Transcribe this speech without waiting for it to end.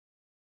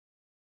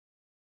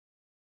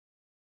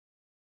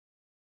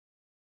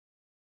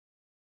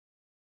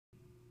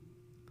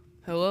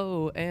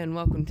Hello and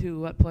welcome to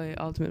Let's Play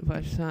Ultimate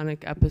Flash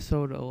Sonic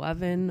episode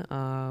 11.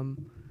 I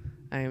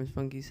am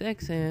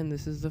Spunky6 and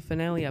this is the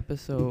finale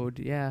episode.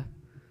 Yeah,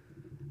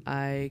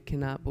 I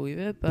cannot believe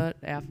it, but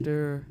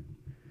after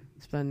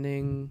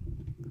spending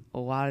a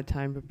lot of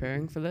time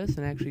preparing for this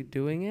and actually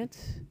doing it,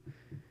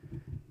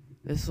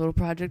 this little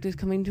project is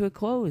coming to a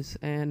close,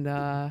 and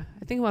I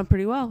think it went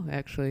pretty well,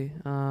 actually.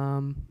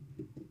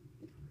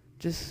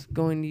 Just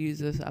going to use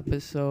this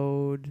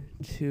episode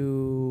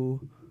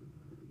to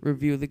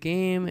review the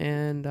game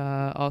and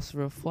also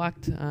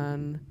reflect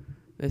on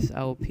this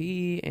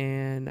LP,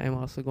 and I'm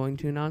also going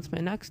to announce my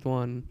next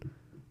one.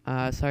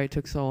 Sorry it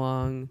took so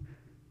long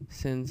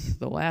since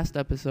the last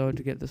episode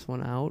to get this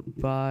one out,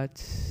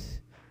 but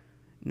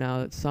now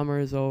that summer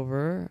is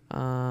over,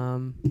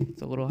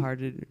 it's a little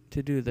hard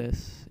to do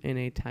this in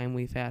a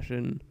timely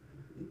fashion,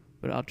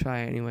 but I'll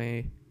try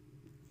anyway.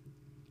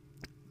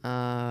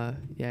 Yeah,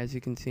 as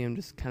you can see, I'm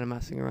just kind of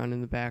messing around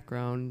in the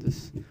background.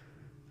 This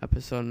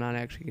episode, I'm not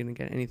actually going to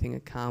get anything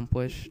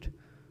accomplished.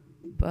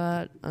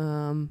 But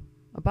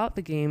about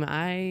the game,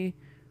 I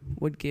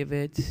would give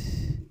it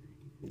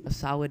a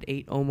solid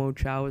 8 Omo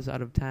Chows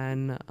out of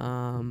 10.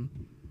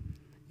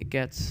 It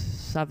gets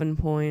 7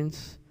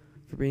 points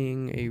for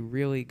being a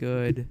really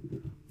good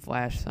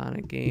Flash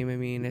Sonic game. I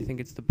mean, I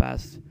think it's the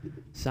best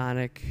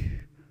Sonic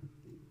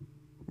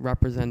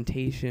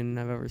representation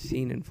I've ever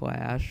seen in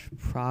Flash.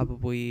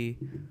 Probably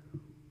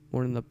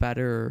one of the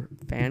better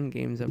fan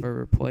games I've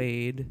ever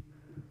played.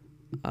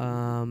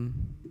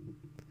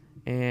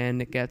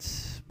 And it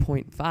gets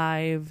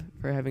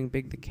 0.5 for having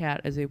Big the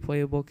Cat as a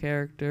playable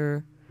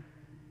character,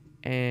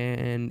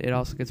 and it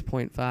also gets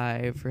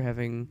 0.5 for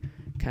having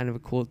kind of a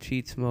cool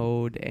cheats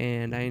mode.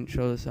 And I didn't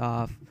show this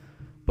off,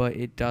 but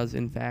it does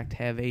in fact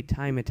have a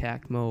time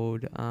attack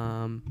mode.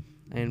 I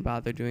didn't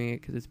bother doing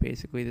it because it's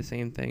basically the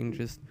same thing,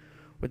 just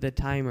with a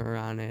timer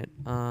on it.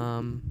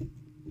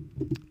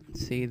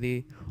 Let's see,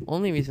 the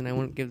only reason I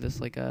wouldn't give this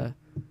like a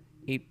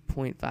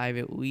 8.5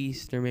 at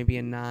least, or maybe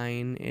a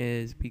 9,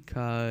 is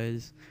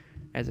because,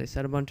 as I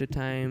said a bunch of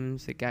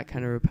times, it got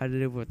kind of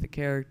repetitive with the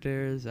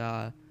characters.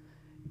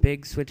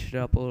 Big switched it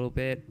up a little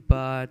bit,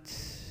 but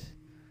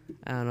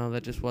I don't know,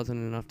 that just wasn't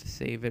enough to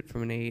save it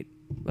from an 8,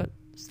 but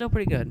still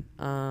pretty good.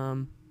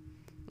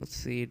 Let's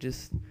see,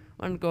 just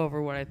wanted to go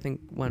over what I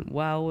think went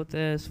well with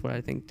this, what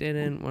I think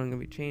didn't, what I'm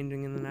going to be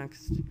changing in the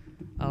next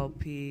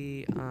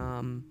LP.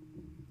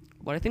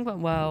 What I think went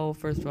well,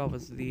 first of all,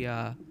 was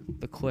the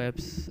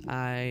clips.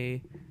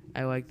 I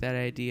like that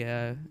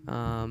idea.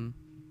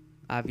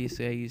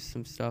 Obviously, I used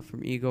some stuff from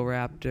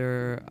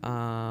Egoraptor.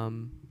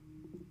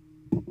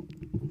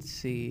 Let's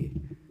see.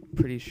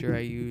 Pretty sure I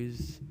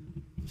used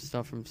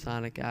stuff from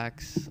Sonic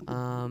X.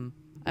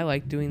 I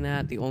like doing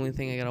that. The only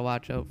thing I gotta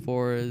watch out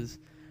for is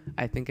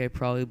I think I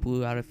probably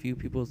blew out a few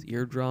people's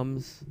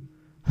eardrums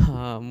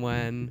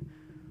when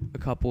a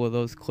couple of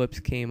those clips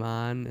came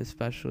on,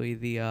 especially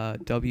the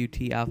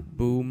WTF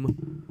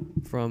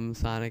Boom from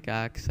Sonic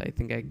X. I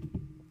think I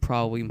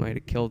probably might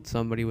have killed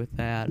somebody with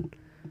that.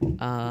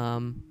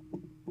 Now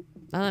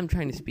that I'm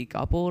trying to speak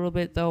up a little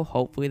bit, though,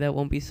 hopefully that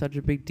won't be such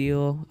a big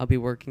deal. I'll be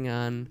working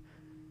on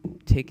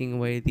taking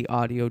away the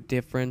audio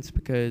difference,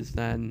 because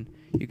then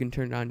you can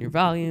turn down your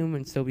volume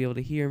and still be able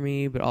to hear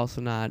me, but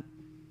also not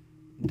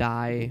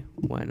die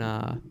when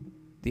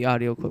the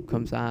audio clip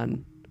comes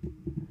on.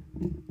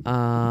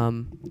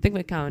 I think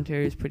my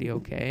commentary is pretty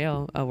okay.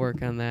 I'll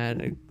work on that.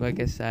 Like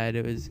I said,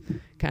 it was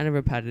kind of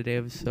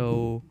repetitive,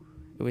 so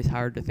it was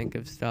hard to think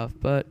of stuff,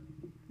 but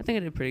I think I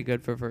did pretty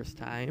good for first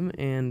time,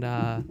 and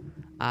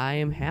I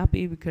am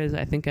happy because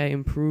I think I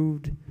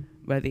improved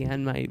by the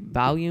end my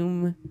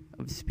volume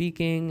of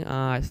speaking.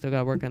 I still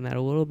gotta work on that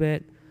a little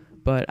bit,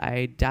 but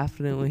I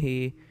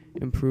definitely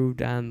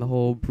improved on the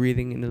whole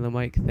breathing into the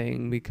mic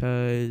thing,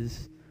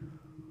 because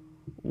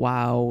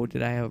wow,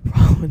 did I have a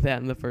problem with that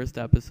in the first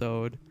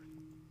episode.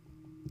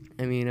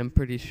 I mean, I'm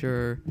pretty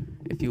sure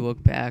if you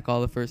look back,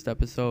 all the first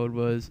episode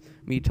was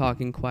me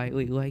talking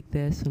quietly like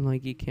this, and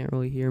like you can't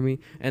really hear me,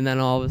 and then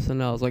all of a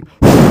sudden I was like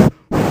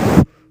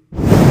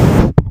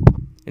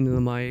into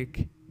the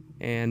mic,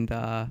 and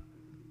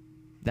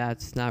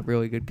that's not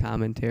really good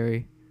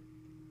commentary.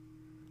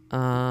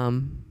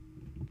 Let's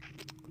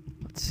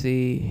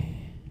see,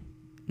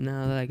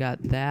 now that I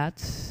got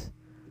that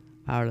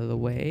out of the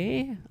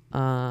way,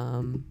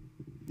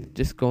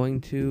 just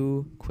going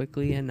to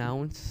quickly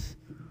announce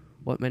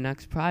what my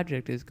next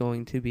project is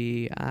going to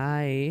be.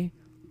 I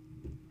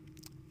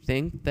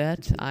think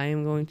that I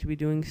am going to be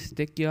doing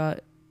Stick Ya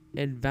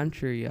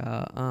Adventure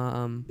Ya.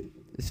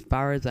 As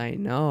far as I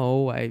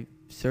know, I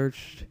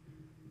searched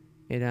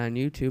it on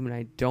YouTube, and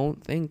I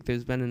don't think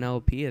there's been an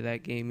LP of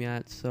that game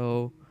yet,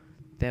 so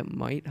that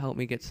might help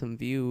me get some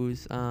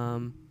views.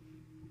 I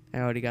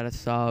already got a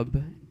sub,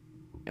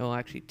 well,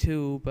 actually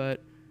 2,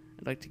 but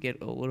I'd like to get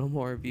a little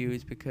more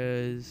views,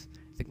 because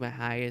I think my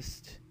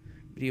highest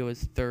video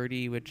is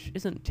 30, which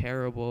isn't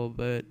terrible,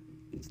 but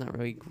it's not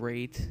really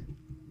great.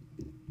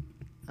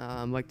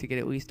 I'd like to get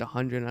at least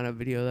 100 on a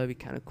video. That'd be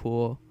kind of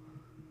cool.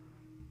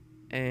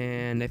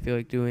 And I feel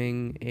like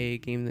doing a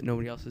game that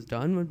nobody else has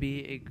done would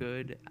be a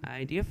good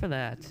idea for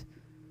that.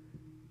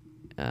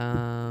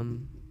 Let's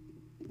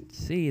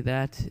see,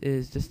 that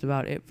is just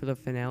about it for the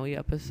finale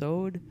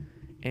episode.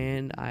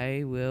 And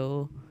I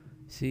will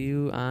see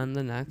you on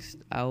the next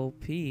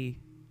LP.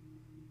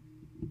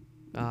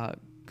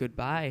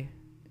 Goodbye.